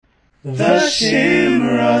The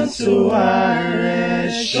Shimron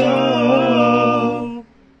Suarez Show.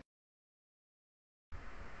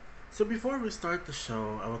 So before we start the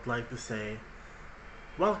show, I would like to say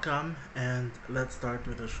welcome, and let's start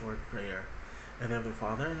with a short prayer. In the name of the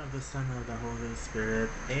Father, and of the Son, and of the Holy Spirit.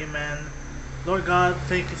 Amen. Lord God,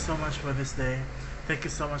 thank you so much for this day. Thank you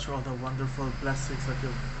so much for all the wonderful blessings that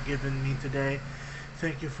you've given me today.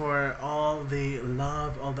 Thank you for all the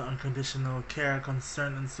love, all the unconditional care,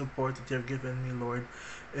 concern, and support that you have given me, Lord,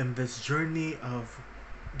 in this journey of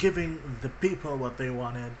giving the people what they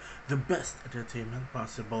wanted, the best entertainment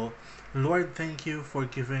possible. Lord, thank you for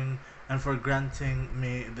giving and for granting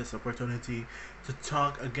me this opportunity to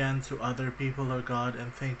talk again to other people, Lord God,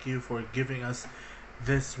 and thank you for giving us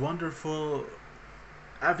this wonderful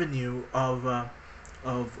avenue of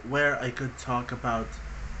where I could talk about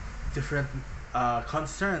different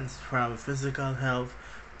concerns from physical health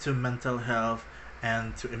to mental health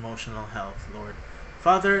and to emotional health, Lord.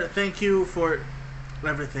 Father, thank you for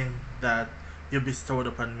everything that you bestowed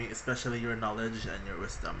upon me, especially your knowledge and your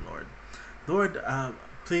wisdom, Lord. Lord,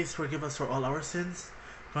 please forgive us for all our sins.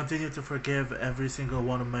 Continue to forgive every single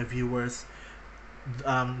one of my viewers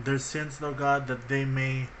their sins, Lord God, that they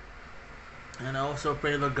may, and I also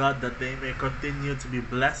pray, Lord God, that they may continue to be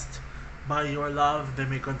blessed by your love. They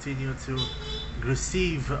may continue to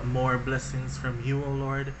receive more blessings from you, O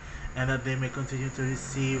Lord, and that they may continue to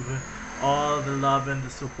receive all the love and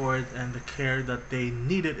the support and the care that they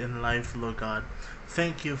needed in life, Lord God.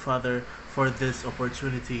 Thank you, Father, for this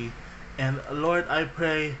opportunity. And Lord, I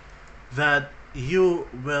pray that you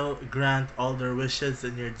will grant all their wishes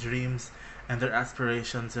and your dreams and their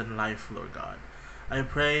aspirations in life, Lord God. I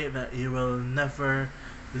pray that you will never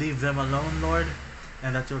leave them alone, Lord,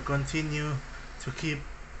 and that you'll continue to keep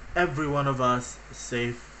every one of us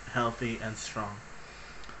safe, healthy, and strong.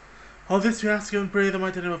 All this we ask you and pray in the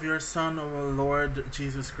mighty name of your Son, our Lord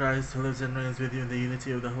Jesus Christ, who lives and reigns with you in the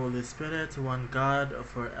unity of the Holy Spirit, one God,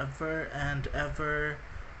 forever and ever.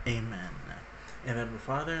 Amen. In the name of the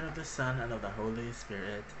Father, and of the Son, and of the Holy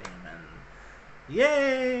Spirit. Amen.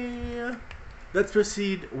 Yay! Let's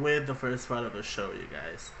proceed with the first part of the show, you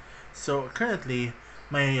guys. So currently,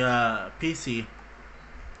 my PC.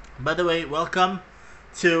 By the way, welcome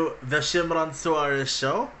to the Shimron Suarez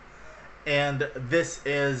Show, and this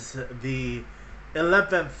is the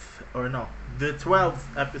 11th, or no, the 12th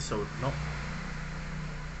episode. No,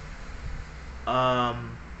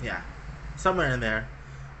 yeah, somewhere in there,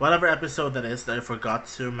 whatever episode that is that I forgot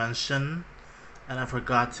to mention, and I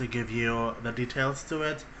forgot to give you the details to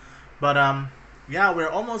it. But yeah, we're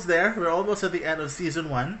almost there. We're almost at the end of season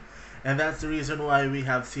 1, and that's the reason why we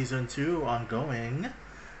have season 2 ongoing.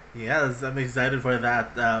 Yes, I'm excited for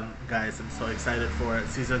that, guys. I'm so excited for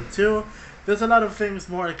season 2. There's a lot of things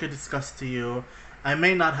more I could discuss to you. I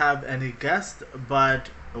may not have any guest, but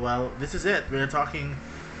well, this is it. We're talking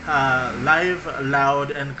live,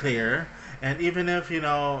 loud, and clear. And even if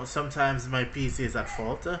sometimes my PC is at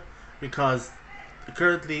fault because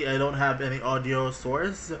currently I don't have any audio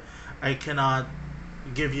source, I cannot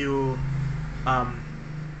give you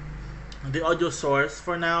the audio source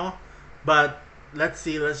for now. But let's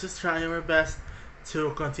see. Let's just try our best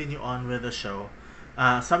to continue on with the show.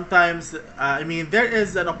 Sometimes, I mean, there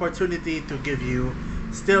is an opportunity to give you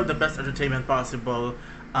still the best entertainment possible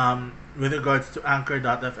with regards to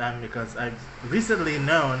Anchor.fm, because I've recently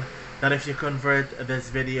known that if you convert this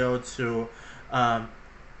video to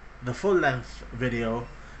the full length video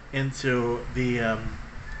into the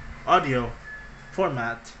audio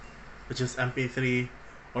format, which is MP3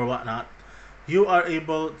 or whatnot, you are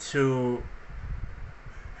able to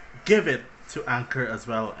give it to Anchor as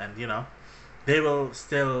well, and they will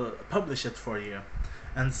still publish it for you.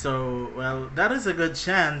 And so, well, that is a good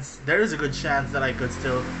chance. There is a good chance that I could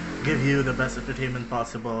still give you the best entertainment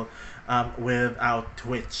possible without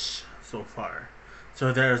Twitch so far.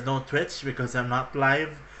 So there is no Twitch because I'm not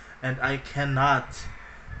live, and I cannot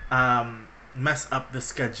mess up the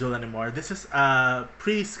schedule anymore. This is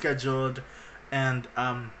pre-scheduled and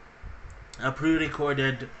a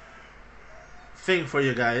pre-recorded thing for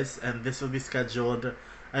you guys, and this will be scheduled,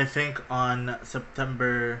 I think, on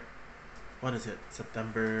September. What is it?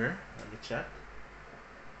 September. Let me check.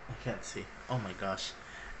 I can't see. Oh my gosh.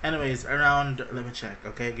 Anyways, around. Let me check.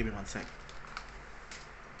 Okay, give me 1 sec.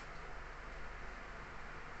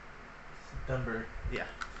 September. Yeah.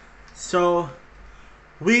 So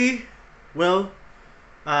we will.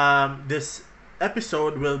 This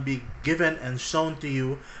episode will be given and shown to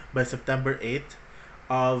you by September 8th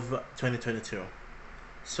of 2022.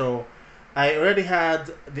 So I already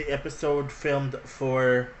had the episode filmed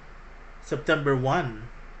for September 1,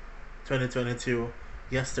 2022,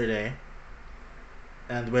 yesterday,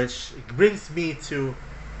 and which brings me to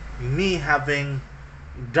me having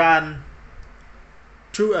done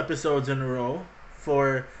 2 episodes in a row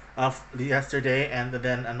for yesterday, and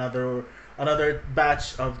then another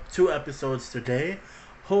batch of 2 episodes today,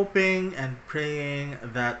 hoping and praying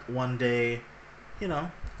that one day, you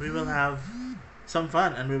know, we will have some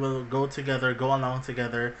fun and we will go along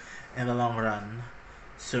together in the long run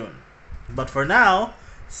soon. But for now,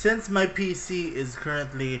 since my PC is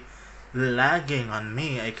currently lagging on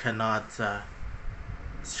me, I cannot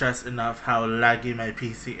stress enough how laggy my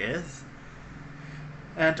PC is.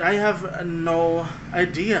 And I have no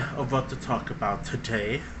idea of what to talk about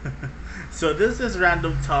today. So this is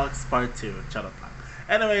Random Talks Part 2. Charot lang.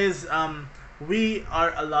 Anyways, we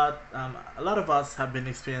are a lot of us have been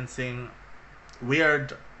experiencing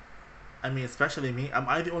weird, I mean, especially me. Am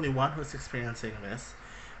I the only one who's experiencing this?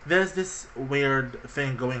 There's this weird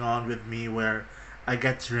thing going on with me where I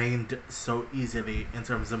get drained so easily in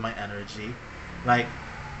terms of my energy. Like,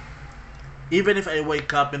 even if I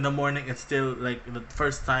wake up in the morning, it's still like the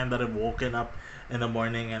first time that I've woken up in the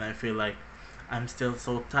morning, and I feel like I'm still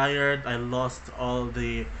so tired. I lost all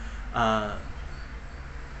the, I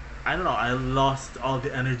don't know, I lost all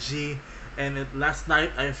the energy. And last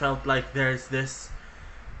night, I felt like there's this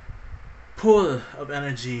pull of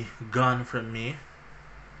energy gone from me.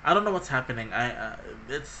 I don't know what's happening.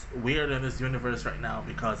 It's weird in this universe right now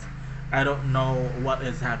because I don't know what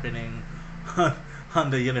is happening on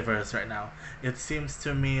the universe right now. It seems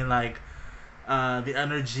to me like the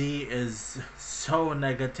energy is so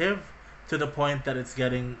negative to the point that it's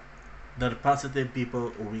getting the positive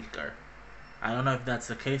people weaker. I don't know if that's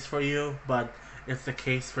the case for you, but it's the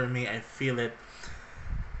case for me. I feel it.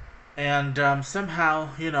 And somehow,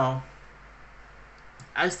 you know,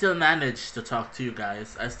 I still manage to talk to you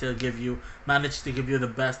guys. I still manage to give you the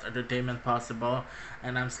best entertainment possible.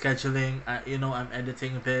 And I'm scheduling, I'm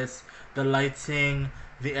editing this, the lighting,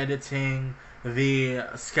 the editing, the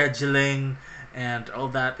scheduling, and all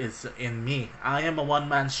that is in me. I am a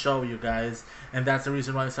one-man show, you guys. And that's the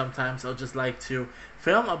reason why sometimes I'll just like to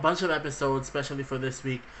film a bunch of episodes, especially for this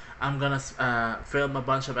week. I'm gonna film a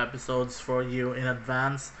bunch of episodes for you in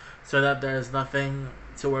advance so that there's nothing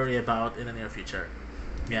to worry about in the near future.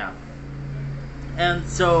 Yeah. And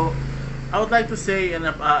so, I would like to say in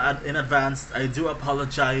advance, I do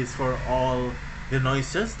apologize for all the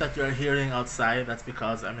noises that you're hearing outside. That's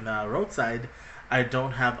because I'm in a roadside. I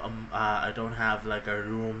don't have like a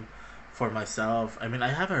room for myself. I mean, I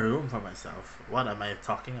have a room for myself. What am I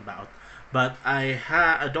talking about? But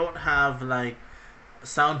I don't have like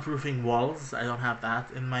soundproofing walls. I don't have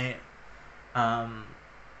that in my um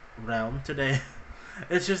realm today.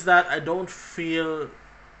 It's just that I don't feel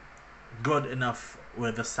good enough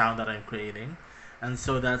with the sound that I'm creating. And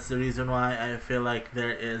so that's the reason why I feel like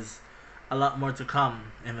there is a lot more to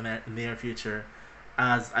come in the near future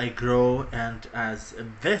as I grow and as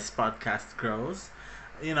this podcast grows.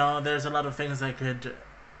 You know, there's a lot of things I could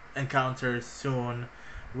encounter soon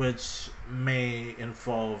which may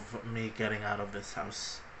involve me getting out of this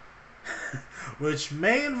house. Which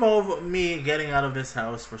may involve me getting out of this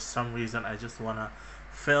house for some reason. I just want to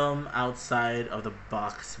film outside of the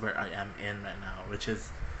box where I am in right now, which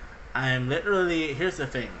is I'm literally, here's the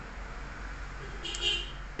thing.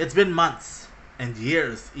 It's been months and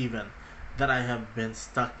years even that I have been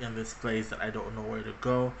stuck in this place that I don't know where to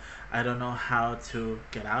go. I don't know how to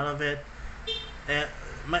get out of it. And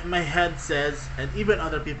my head says, and even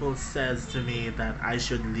other people says to me that I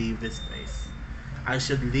should leave this place. I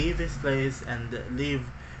should leave this place and leave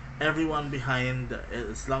everyone behind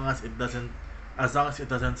as long as it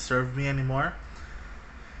doesn't serve me anymore.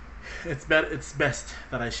 It's best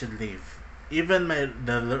that I should leave. Even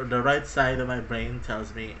the right side of my brain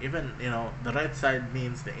tells me, even the right side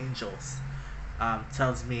means the angels,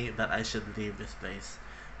 tells me that I should leave this place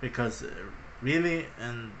because really,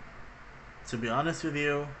 and to be honest with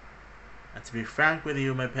you, and to be frank with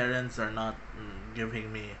you, my parents are not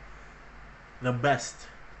giving me the best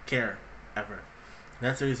care ever.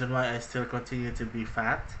 That's the reason why I still continue to be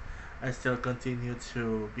fat. I still continue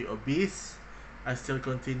to be obese. I still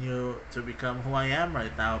continue to become who I am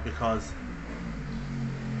right now because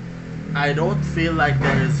I don't feel like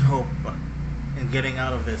there is hope in getting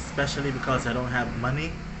out of this, especially because I don't have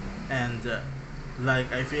money, and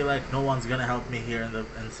like I feel like no one's gonna help me here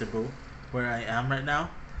in Cebu, where I am right now,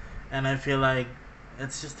 and I feel like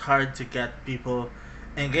it's just hard to get people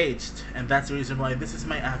engaged, and that's the reason why this is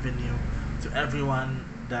my avenue to everyone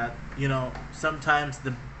that sometimes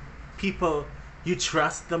the people you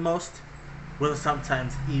trust the most will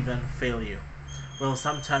sometimes even fail you, will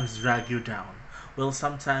sometimes drag you down, will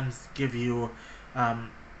sometimes give you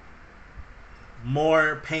um,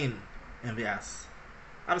 more pain in the ass.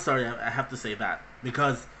 I'm sorry, I have to say that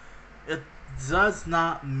because it does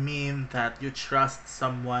not mean that you trust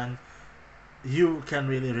someone you can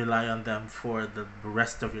really rely on them for the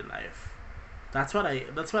rest of your life. That's what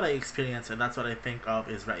I experience, and that's what I think of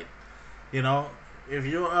is right. You know, if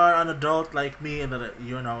you are an adult like me and that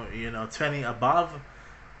you know 20 above,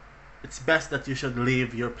 it's best that you should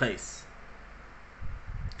leave your place.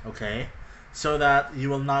 Okay, so that you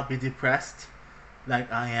will not be depressed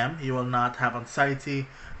like I am. You will not have anxiety.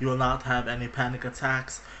 You will not have any panic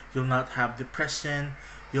attacks. You'll not have depression.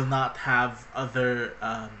 You'll not have other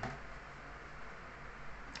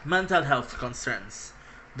mental health concerns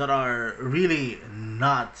that are really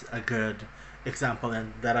not a good example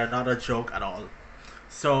and that are not a joke at all.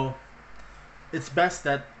 So it's best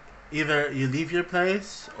that either you leave your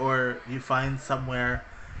place or you find somewhere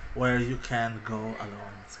where you can go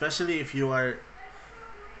alone. Especially if you are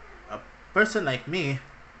a person like me,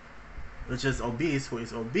 which is obese, who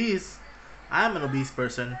is obese. I'm an obese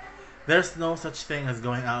person. There's no such thing as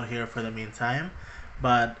going out here for the meantime,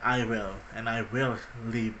 but I will, and I will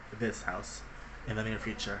leave this house in the near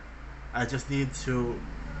future. I just need to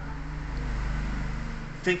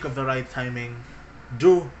think of the right timing,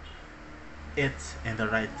 do it in the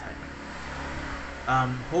right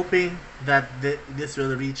timing. Hoping that this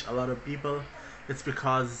will reach a lot of people. It's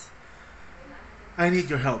because I need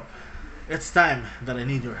your help. It's time that I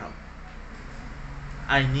need your help.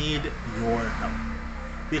 I need your help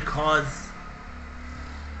because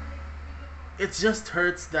it just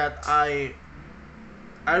hurts that I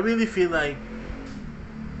really feel like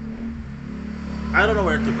I don't know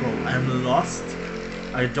where to go. I'm lost.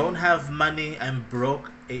 I don't have money. I'm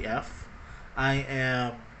broke AF. I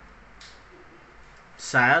am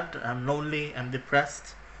sad. I'm lonely. I'm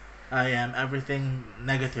depressed. I am everything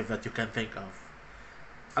negative that you can think of.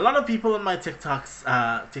 A lot of people on my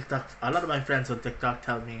a lot of my friends on TikTok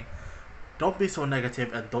tell me, don't be so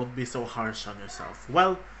negative and don't be so harsh on yourself.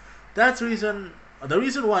 Well, the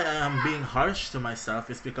reason why I am being harsh to myself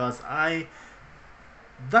is because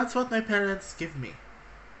that's what my parents give me.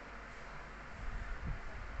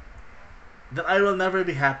 That I will never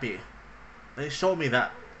be happy. They show me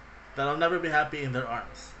that I'll never be happy in their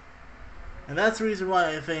arms. And that's the reason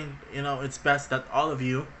why I think, it's best that all of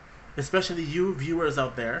you, especially you viewers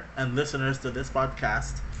out there and listeners to this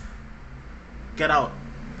podcast, get out.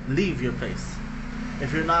 Leave your place.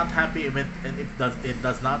 If you're not happy with it and it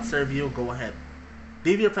does not serve you, go ahead.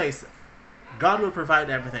 Leave your place. God will provide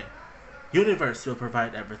everything. Universe will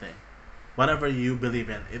provide everything. Whatever you believe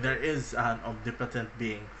in. There is an omnipotent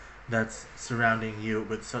being that's surrounding you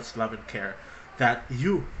with such love and care that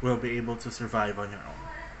you will be able to survive on your own.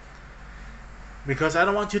 Because I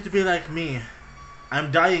don't want you to be like me.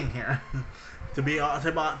 I'm dying here. to be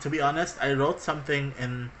honest, I wrote something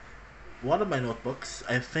in one of my notebooks.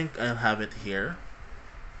 I think I'll have it here.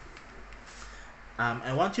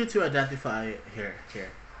 I want you to identify here.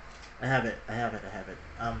 I have it. I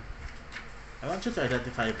want you to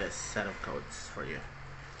identify this set of codes for you.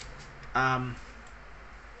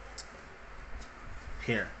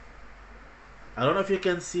 Here. I don't know if you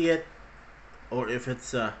can see it or if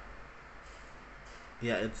it's yeah,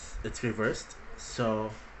 it's reversed.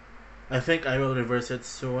 So I think I will reverse it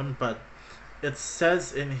soon, but it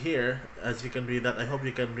says in here, as you can read that. I hope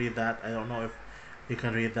you can read that. I don't know if you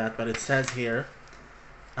can read that, but it says here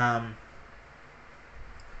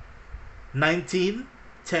 19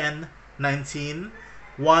 10 19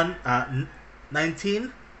 1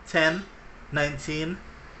 19 10 19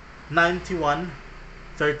 91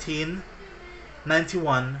 13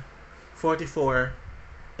 91 44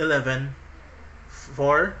 11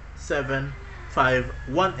 4 7 5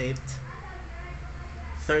 1 8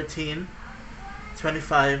 13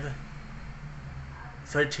 25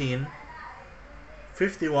 13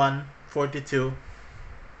 51 42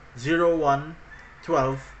 01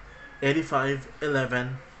 12 85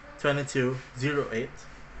 11 22 08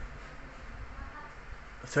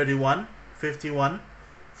 31 51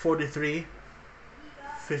 43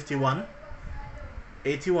 51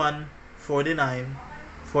 81 49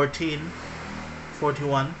 14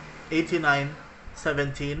 41 89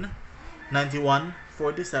 17 91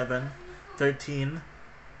 47 13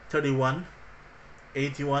 31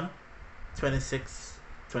 81 26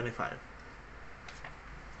 25.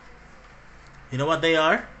 You know what they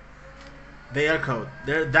are? They are code.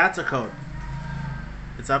 That's a code.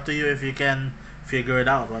 It's up to you if you can figure it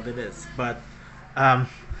out what it is. But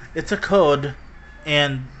it's a code,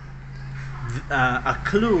 and a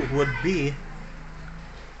clue would be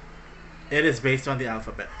it is based on the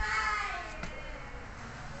alphabet.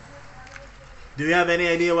 Do you have any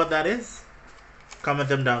idea what that is? Comment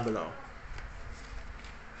them down below.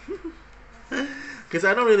 Because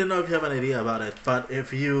I don't really know if you have an idea about it, but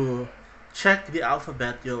if you check the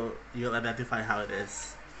alphabet, you'll identify how it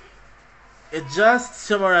is. It just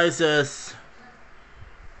summarizes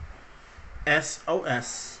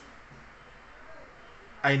S.O.S.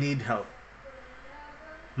 I need help.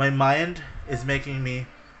 My mind is making me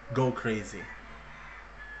go crazy.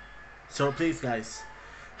 So please, guys,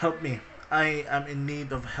 help me. I am in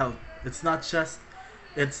need of help. It's not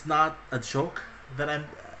a joke that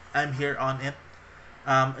I'm here on it.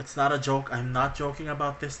 It's not a joke. I'm not joking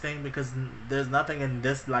about this thing because there's nothing in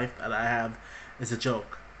this life that I have is a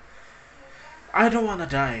joke. I don't want to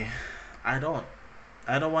die. I don't.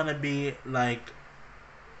 I don't want to be like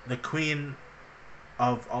the queen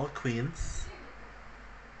of all queens,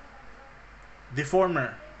 the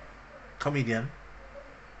former comedian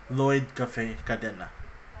Lloyd Cafe Cadena.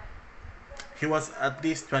 He was at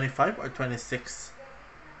least 25 or 26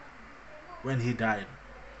 when he died,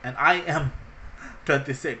 and I am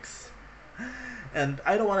 26. And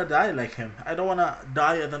I don't want to die like him. I don't want to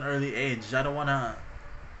die at an early age. I don't want to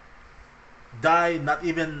die not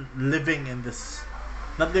even living in this,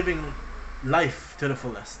 not living life to the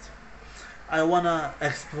fullest. I want to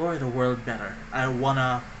explore the world better. I want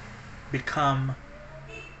to become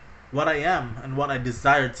what I am and what I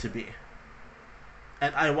desire to be.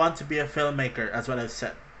 And I want to be a filmmaker, as what I've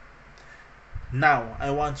said. Now, I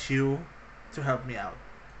want you to help me out.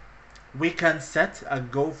 We can set a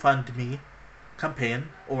GoFundMe campaign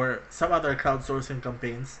or some other crowdsourcing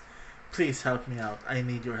campaigns. Please help me out. I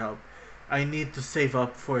need your help. I need to save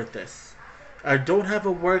up for this. I don't have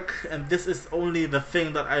a work, and this is only the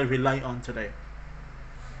thing that I rely on today.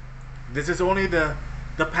 This is only the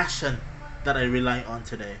passion that I rely on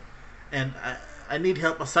today. And I need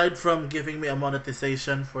help aside from giving me a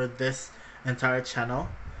monetization for this entire channel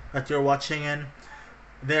that you're watching in.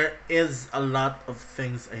 There is a lot of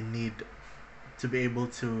things I need to be able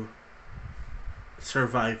to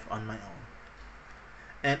survive on my own.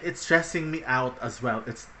 And it's stressing me out as well.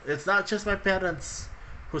 It's not just my parents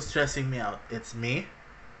who's stressing me out. It's me,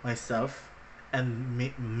 myself,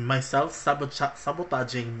 and myself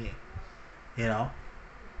sabotaging me. You know?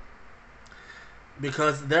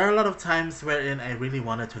 Because there are a lot of times wherein I really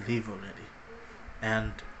wanted to leave already.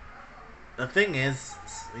 And the thing is,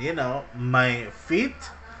 you know, my feet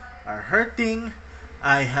are hurting.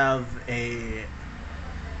 I have a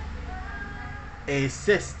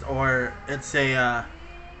cyst, or it's a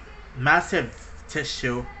massive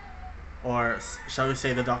tissue, or shall we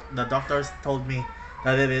say the doctors told me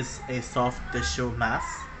that it is a soft tissue mass,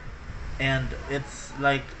 and it's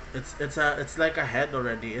like it's like a head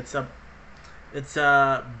already. It's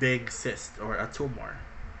a big cyst or a tumor.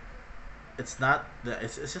 It's not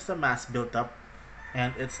it's just a mass built up,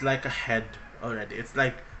 and it's like a head already. It's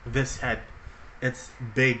like this head. It's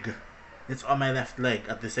big. It's on my left leg.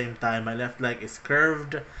 At the same time, my left leg is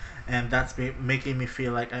curved, and that's making me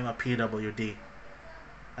feel like I'm a PWD.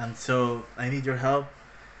 And so I need your help.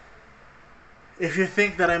 If you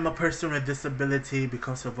think that I'm a person with disability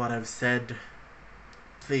because of what I've said,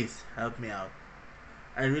 please help me out.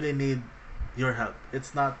 I really need your help.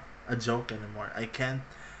 It's not a joke anymore. I can't.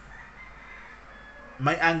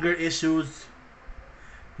 My anger issues,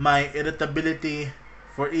 my irritability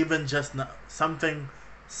for even just something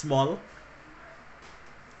small,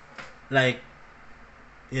 like,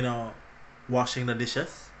 you know, washing the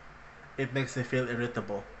dishes, it makes me feel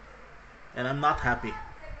irritable. And I'm not happy.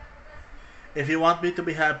 If you want me to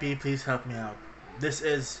be happy, please help me out. This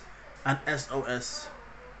is an SOS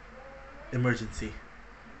emergency.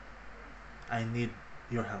 I need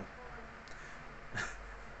your help.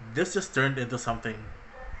 This just turned into something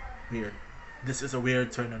weird. This is a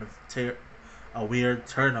weird turn of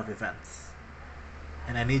events.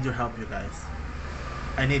 And I need your help, you guys.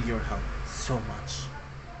 I need your help so much.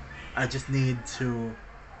 I just need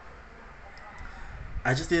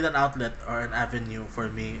an outlet or an avenue for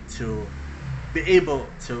me to be able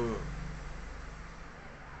to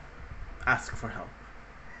ask for help.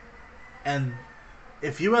 And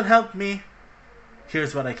if you will help me,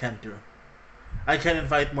 here's what I can do. I can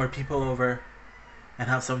invite more people over and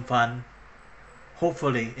have some fun.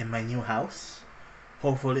 Hopefully in my new house.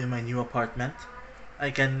 Hopefully in my new apartment. I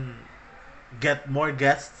can get more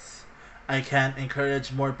guests. I can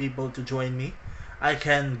encourage more people to join me. I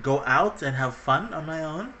can go out and have fun on my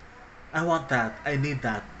own. I want that. I need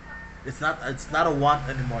that. It's not a want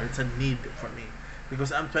anymore. It's a need for me.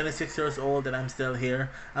 Because I'm 26 years old and I'm still here.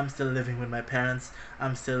 I'm still living with my parents.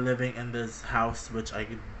 I'm still living in this house which I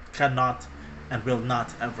cannot and will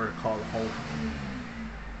not ever call home.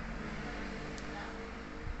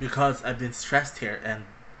 because I've been stressed here. And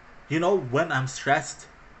you know, when I'm stressed,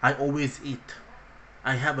 I always eat.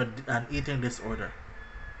 I have an eating disorder.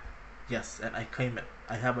 Yes, and I claim it.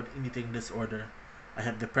 I have an eating disorder. I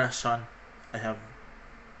have depression. I have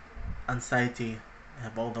anxiety. I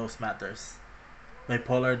have all those matters.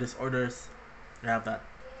 Bipolar disorders. I have that.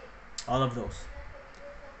 All of those.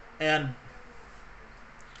 And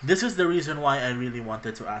this is the reason why I really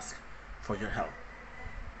wanted to ask for your help.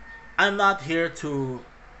 I'm not here to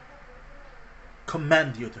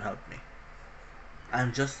commend you to help me.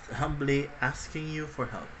 I'm just humbly asking you for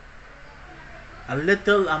help. A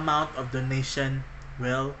little amount of donation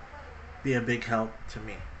will be a big help to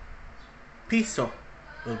me. Peso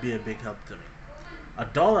will be a big help to me.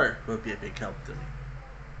 $1 will be a big help to me.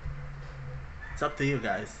 It's up to you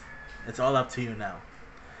guys. It's all up to you now.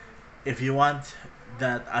 If you want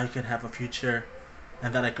that I could have a future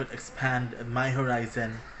and that I could expand my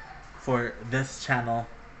horizon for this channel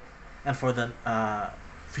and for the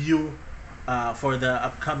for the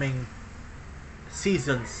upcoming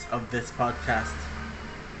seasons of this podcast,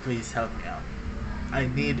 please help me out. I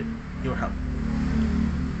need your help.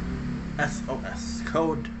 S.O.S.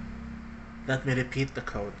 code. Let me repeat the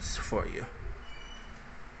codes for you.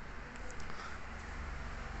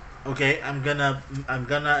 Okay, I'm gonna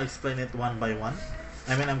explain it one by one.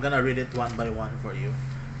 I'm gonna read it one by one for you,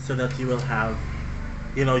 so that you will have,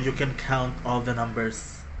 you can count all the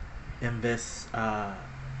numbers in this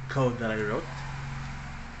code that I wrote.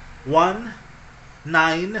 1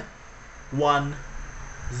 9 1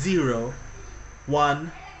 0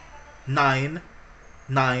 1 9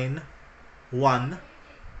 9 1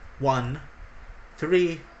 1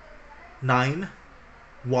 3 9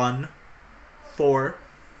 1 4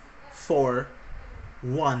 4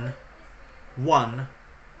 1 1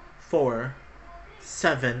 4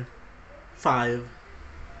 7 5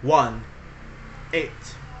 1 8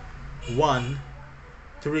 1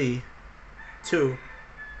 3 2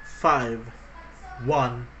 5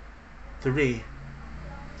 1 3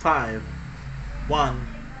 5 1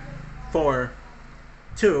 4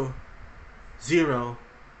 2 0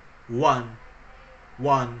 1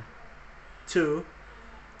 1 2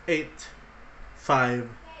 8 5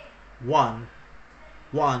 1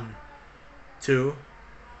 1 2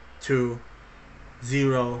 2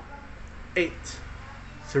 0 8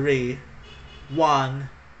 3 1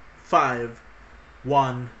 5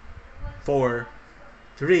 1 4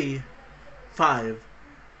 3 5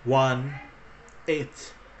 1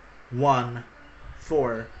 8 1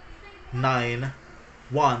 4 9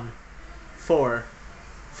 1 4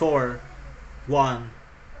 4 1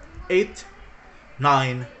 8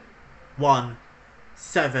 9 1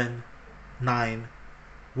 7 9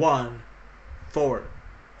 1 4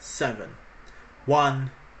 7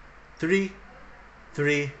 1 3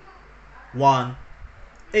 3 1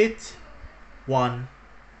 8 1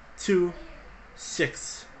 2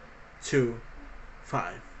 6 2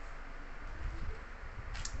 5.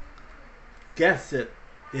 Guess it.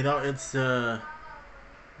 It's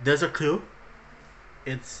there's a clue.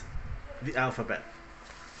 It's the alphabet.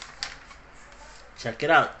 Check it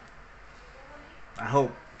out. I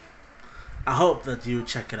hope that you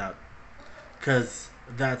check it out, because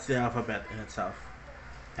that's the alphabet in itself,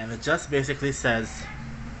 and it just basically says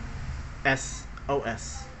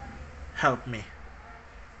S.O.S. Help me.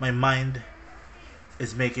 My mind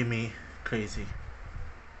is making me crazy.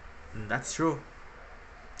 And that's true.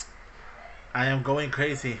 I am going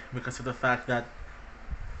crazy because of the fact that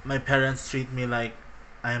my parents treat me like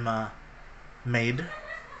I'm a maid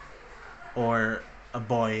or a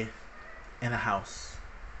boy in a house.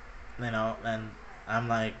 And I'm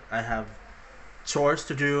like, I have chores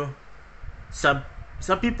to do. Some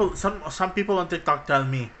people on TikTok tell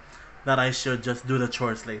me that I should just do the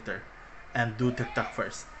chores later and do TikTok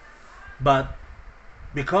first. But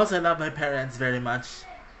because I love my parents very much,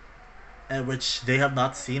 and which they have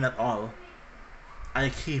not seen at all, I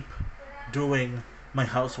keep doing my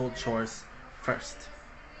household chores first.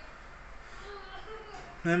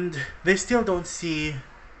 And they still don't see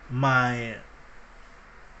my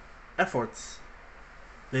efforts.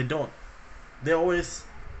 They don't. They always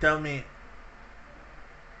tell me,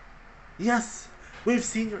 yes, we've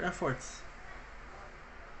seen your efforts,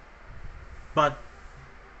 but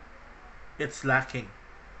it's lacking.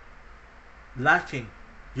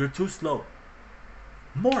 You're too slow.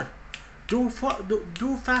 More. Do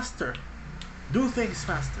faster. Do things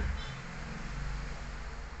faster.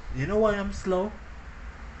 You know why I'm slow?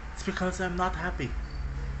 It's because I'm not happy.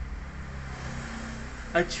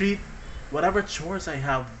 I treat whatever chores I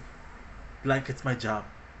have like it's my job.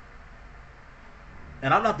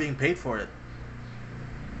 And I'm not being paid for it.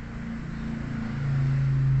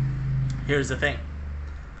 Here's the thing.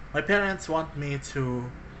 My parents want me to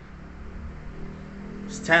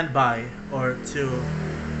stand by or to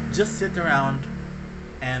just sit around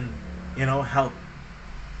and, help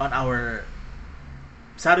on our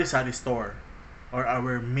sari sari store or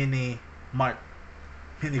our mart,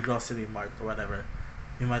 mini grocery mart or whatever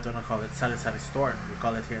you might want to call it, sari sari store. We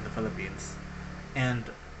call it here in the Philippines. And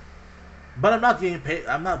but I'm not being paid.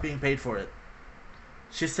 I'm not being paid for it.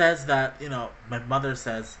 She says that my mother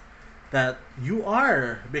says that you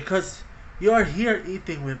are, because you are here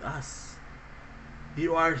eating with us.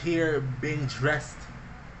 You are here being dressed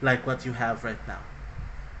like what you have right now.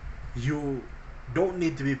 You don't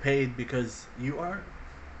need to be paid because you are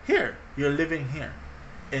here. You're living here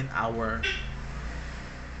in our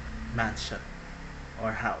mansion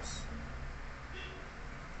or house.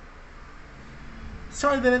 So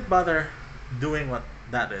I didn't bother doing what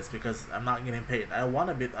that is because I'm not getting paid. I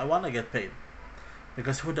want to get paid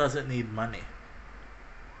because who doesn't need money?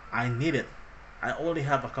 I need it. I only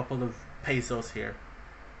have a couple of pesos here,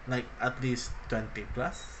 like at least 20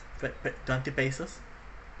 plus, 20 pesos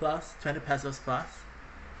plus, 20 pesos plus,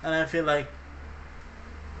 and I feel like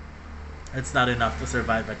it's not enough to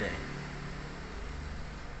survive a day.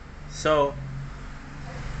 So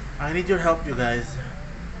I need your help, you guys.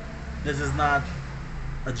 This is not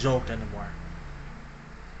a joke anymore.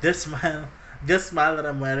 This smile, this smile that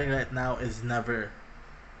I'm wearing right now is never.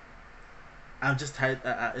 I'm just tired.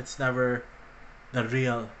 It's never the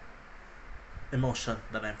real emotion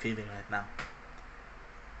that I'm feeling right now.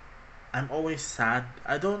 I'm always sad.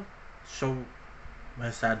 I don't show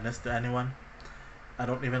my sadness to anyone. I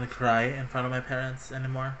don't even cry in front of my parents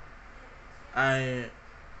anymore. I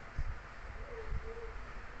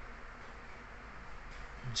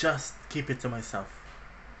just keep it to myself.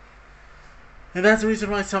 And that's the reason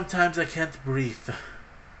why sometimes I can't breathe.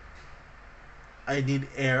 I need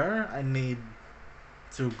air. I need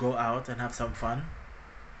to go out and have some fun.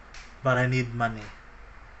 But I need money.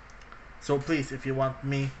 So please, if you want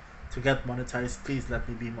me to get monetized, please let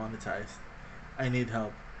me be monetized. I need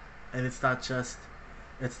help. And it's not just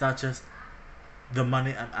the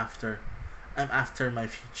money I'm after. I'm after my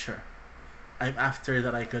future. I'm after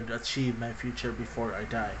that I could achieve my future before I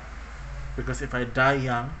die. Because if I die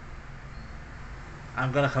young,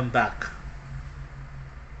 I'm gonna come back.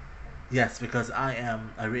 Yes, because I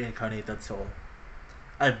am a reincarnated soul.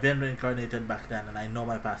 I've been reincarnated back then and I know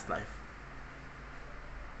my past life.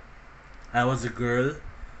 I was a girl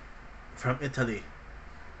from Italy.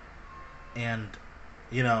 And,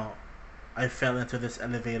 you know, I fell into this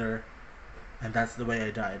elevator and that's the way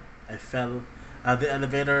I died. The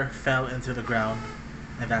elevator fell into the ground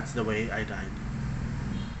and that's the way I died.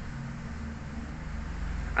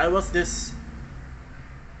 I was this,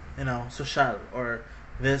 social or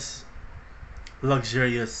this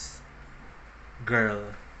luxurious girl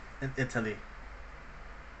in Italy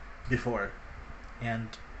before. And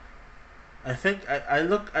I think I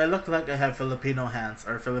look like I have Filipino hands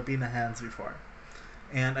or Filipina hands before.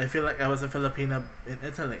 And I feel like I was a Filipina in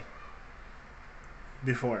Italy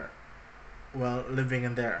before while living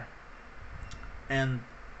in there. And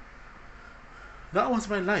that was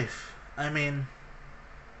my life. I mean,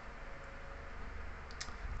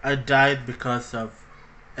 I died because of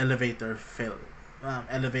elevator fail.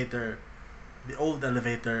 Elevator, the old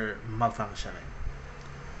elevator malfunctioning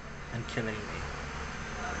and killing me.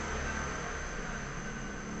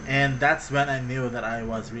 And that's when I knew that I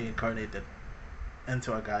was reincarnated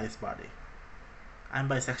into a guy's body. I'm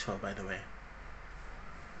bisexual, by the way.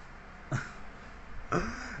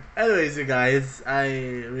 Anyways, you guys, I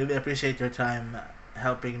really appreciate your time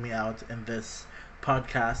helping me out in this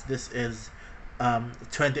podcast. This is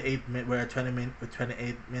 28 minutes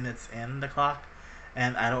in the clock,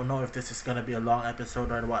 and I don't know if this is gonna be a long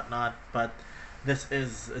episode or whatnot, but this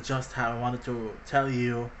is just how I wanted to tell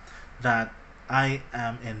you that I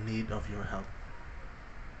am in need of your help.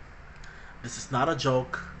 This is not a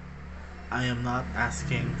joke. I am not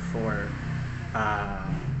asking for uh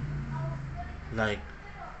like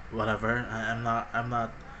whatever. I'm not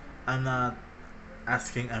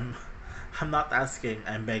asking. I'm not asking.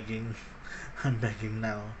 I'm begging. I'm begging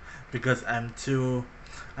now because I'm too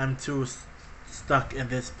stuck in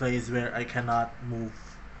this place where I cannot move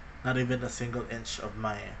not even a single inch of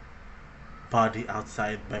my body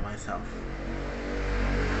outside by myself.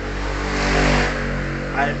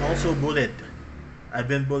 I'm also bullied. I've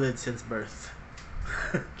been bullied since birth.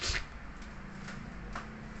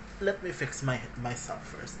 Let me fix myself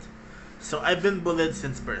first. So I've been bullied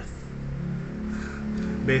since birth.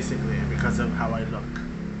 Basically because of how I look.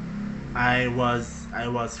 I was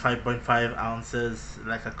 5.5 ounces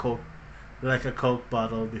like a Coke like a Coke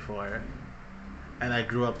bottle before. And I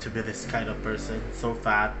grew up to be this kind of person, so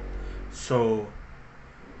fat, so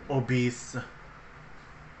obese,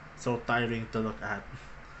 so tiring to look at.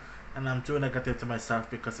 And I'm too negative to myself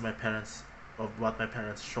because of what my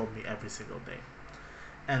parents showed me every single day.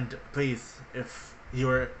 And please, if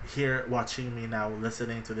you're here watching me now,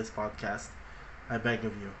 listening to this podcast, I beg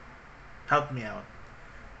of you, help me out.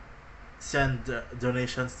 Send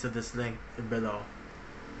donations to this link below.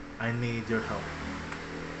 I need your help.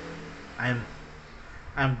 I'm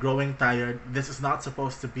I'm growing tired. This is not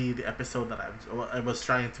supposed to be the episode that I was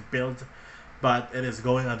trying to build, but it is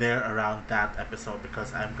going on there around that episode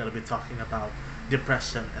because I'm gonna be talking about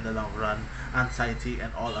depression in the long run, anxiety,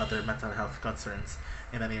 and all other mental health concerns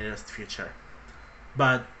in the nearest future.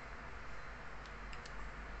 But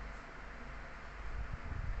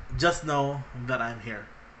just know that I'm here,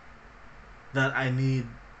 that I need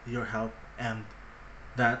your help, and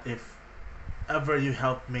that if ever you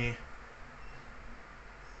help me,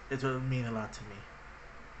 it will mean a lot to me.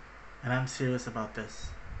 And I'm serious about this.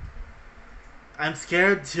 I'm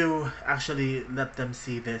scared to actually let them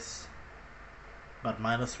see this, but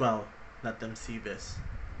might as well let them see this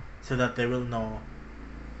so that they will know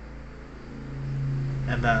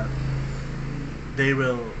and that they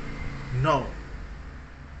will know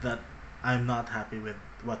that I'm not happy with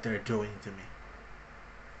what they're doing to me.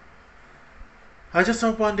 I just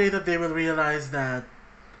hope one day that they will realize that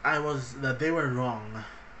that they were wrong,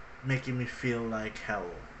 making me feel like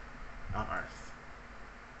hell on earth.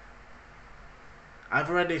 I've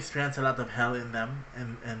already experienced a lot of hell in them,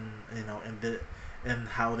 and in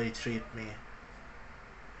how they treat me,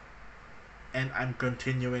 and I'm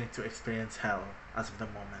continuing to experience hell as of the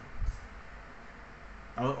moment.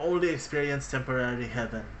 I will only experience temporary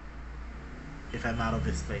heaven if I'm out of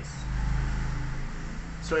this place.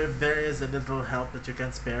 So if there is a little help that you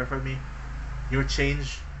can spare for me, your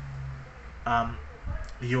change,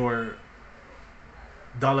 your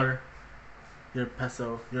dollar, your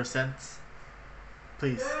peso, your cents,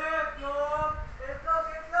 please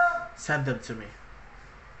send them to me.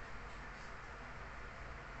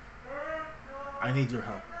 I need your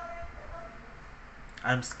help.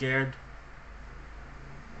 I'm scared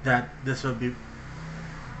that this will be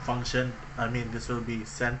this will be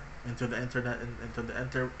sent into the internet and into the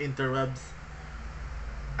interwebs.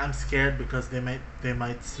 I'm scared because they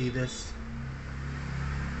might see this.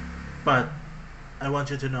 But I want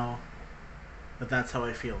you to know that that's how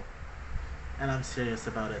I feel. And I'm serious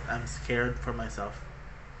about it. I'm scared for myself.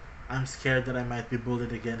 I'm scared that I might be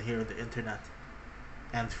bullied again here on the internet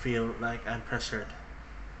and feel like I'm pressured.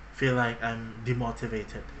 Feel like I'm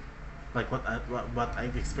demotivated. Like what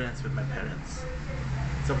I've experienced with my parents.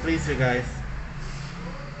 So please, you guys,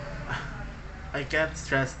 I can't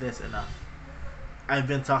stress this enough. I've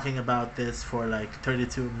been talking about this for like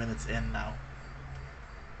 32 minutes in now.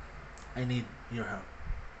 I need your help.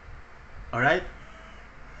 Alright?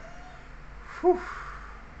 Whew.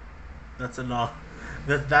 That's a long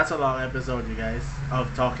that's a long episode, you guys,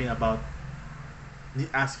 of talking about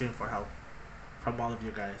asking for help from all of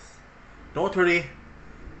you guys. Don't worry,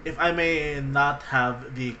 if I may not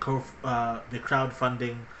have the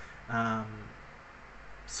crowdfunding um,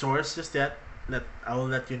 source just yet, I will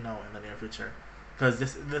let you know in the near future, because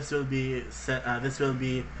this will be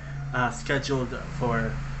scheduled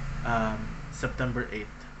for September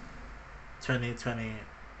 8th,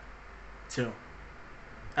 2022.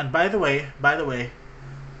 And by the way,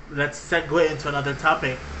 let's segue into another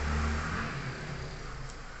topic.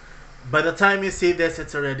 By the time you see this,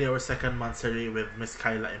 it's already our second monthsary with Miss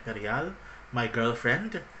Kyla Imperial, my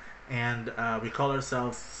girlfriend, and we call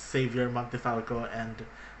ourselves Savior Montefalco and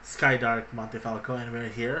Skydark Montefalco, and we're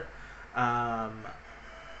here. I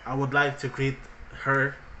would like to greet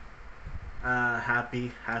her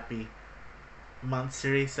happy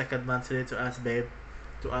monthsary, second monthsary to us, babe,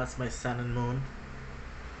 to us, my sun and moon.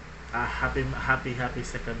 Happy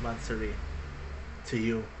second monthsary to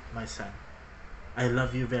you, my son. I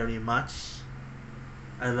love you very much.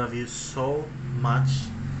 I love you so much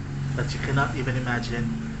that you cannot even imagine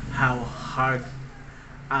how hard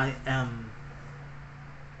I am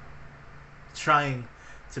trying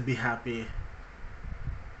to be happy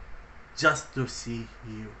just to see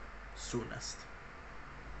you soonest.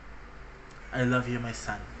 I love you, my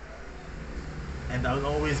son. And I'll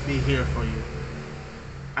always be here for you.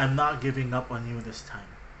 I'm not giving up on you this time.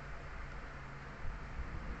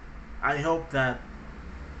 I hope that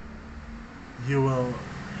you will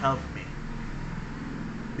help me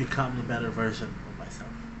become a better version of myself.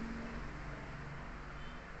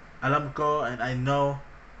 Alam ko and I know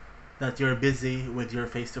that you're busy with your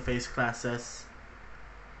face-to-face classes,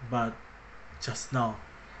 but just know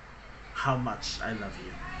how much I love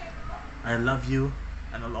you. I love you,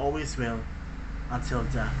 and I'll always will, until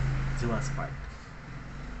death do us part.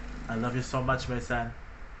 I love you so much, my son.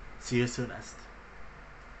 See you soonest.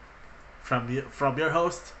 From your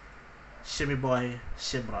host, Shimmy Boy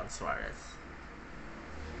Shimron Suarez.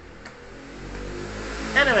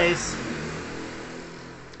 Anyways,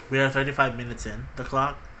 we are 35 minutes in the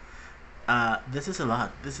clock. This is a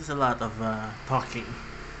lot. This is a lot of talking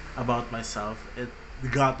about myself. It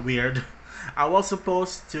got weird. I was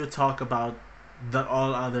supposed to talk about the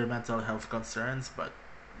all other mental health concerns, but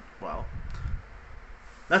well,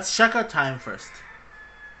 let's check our time first.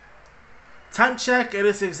 Time check. It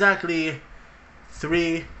is exactly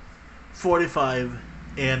 3:45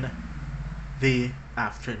 in the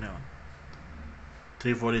afternoon.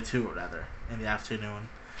 3:42 rather in the afternoon.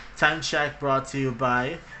 Time check brought to you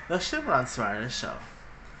by the Shimron Suarez Show.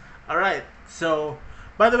 Alright, so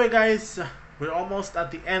by the way guys, we're almost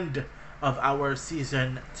at the end of our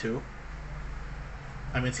season 2.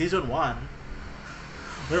 Season 1.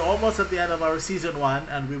 We're almost at the end of our season 1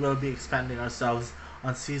 and we will be expanding ourselves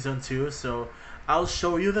on season 2. So I'll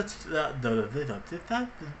show you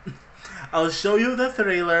I'll show you the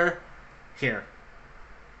trailer here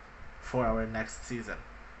for our next season.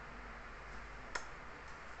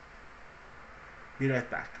 Be right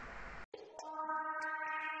back.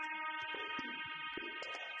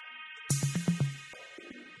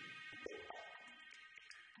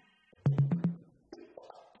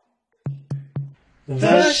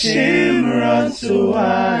 The Shimron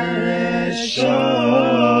Suarez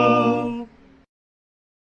Show.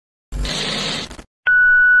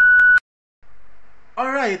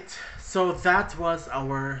 Alright, so that was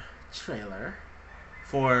our trailer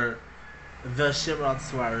for the Shimron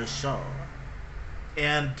Suarez Show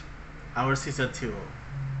and our season 2.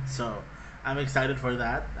 So I'm excited for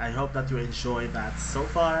that. I hope that you enjoyed that so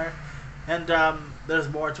far, and there's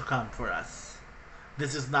more to come for us.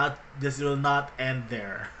 This will not end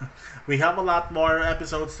there. We have a lot more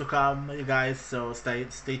episodes to come, you guys, so stay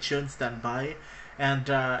tuned, stand by. And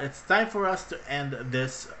it's time for us to end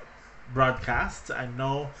this broadcast. I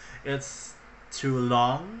know it's too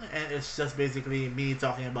long, and it's just basically me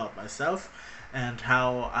talking about myself and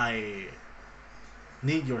how I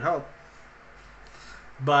need your help.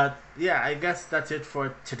 But yeah, I guess that's it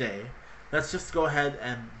for today. Let's just go ahead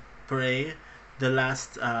and pray the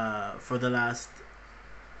last for the last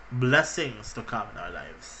blessings to come in our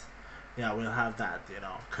lives. Yeah, we'll have that,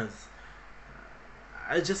 because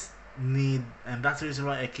I just need, and that's the reason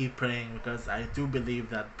why I keep praying, because I do believe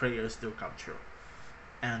that prayers do come true,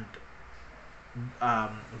 and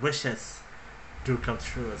wishes do come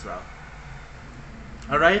true as well.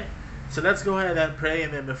 Alright, so let's go ahead and pray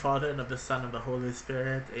in the name of the Father, and of the Son, and of the Holy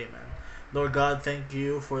Spirit. Amen. Lord God, thank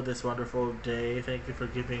you for this wonderful day. Thank you for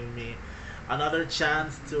giving me another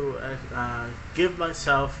chance to give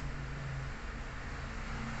myself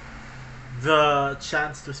the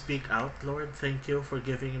chance to speak out. Lord, thank you for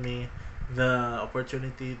giving me the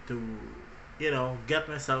opportunity to get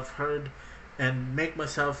myself heard and make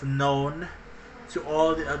myself known to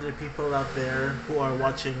all the other people out there who are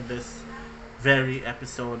watching this very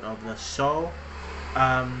episode of the show.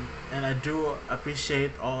 And I do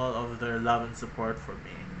appreciate all of their love and support for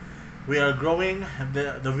me. We are growing.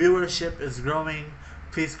 The viewership is growing.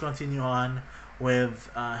 Please continue on with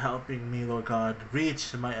helping me, Lord God,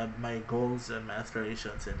 reach my goals and my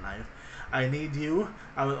aspirations in life. I need you.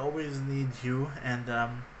 I will always need you, and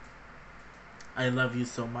I love you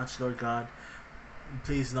so much, Lord God.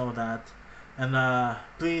 Please know that, and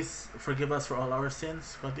please forgive us for all our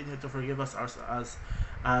sins. Continue to forgive us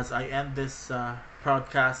as I end this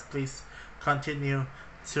podcast. Please continue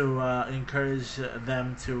to encourage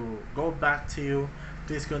them to go back to you.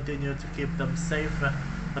 Please continue to keep them safe.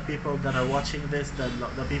 The people that are watching this,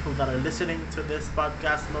 the people that are listening to this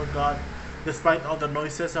podcast, Lord God, despite all the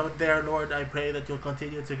noises out there, Lord, I pray that you'll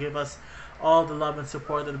continue to give us all the love and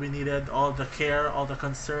support that we needed, all the care, all the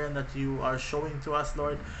concern that you are showing to us,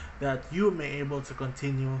 Lord, that you may able to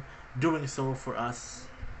continue doing so for us,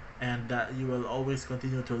 and that you will always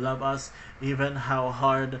continue to love us, even how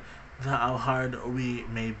hard we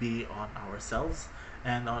may be on ourselves,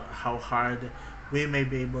 and on how hard we may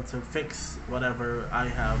be able to fix whatever I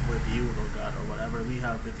have with you, Lord God, or whatever we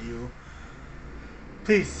have with you.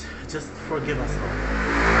 Please, just forgive us, Lord.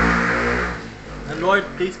 And Lord,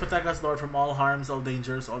 please protect us, Lord, from all harms, all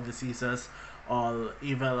dangers, all diseases, all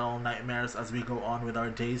evil, all nightmares as we go on with our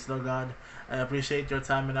days, Lord God. I appreciate your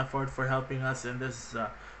time and effort for helping us in this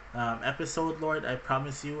episode, Lord. I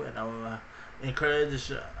promise you, and I will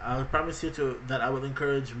encourage. I promise you that I will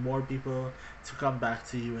encourage more people to come back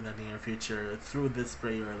to you in the near future through this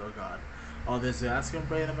prayer, Lord God. All this we ask and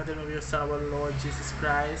pray in the mighty name of your Son, our Lord Jesus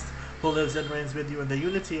Christ, who lives and reigns with you in the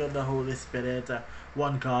unity of the Holy Spirit,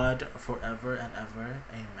 one God, forever and ever.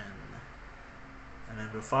 Amen. And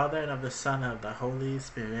in the Father, and of the Son, and of the Holy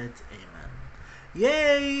Spirit. Amen.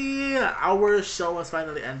 Yay! Our show has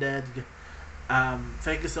finally ended.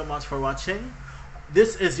 Thank you so much for watching.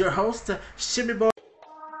 This is your host, Shimmy Boy.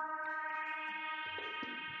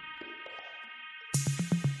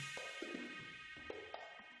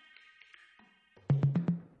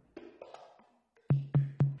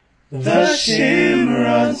 The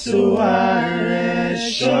Shimran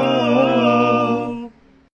S.O.S. Show.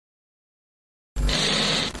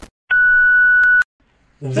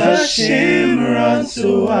 The Shimran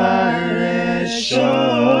S.O.S.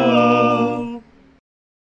 Show.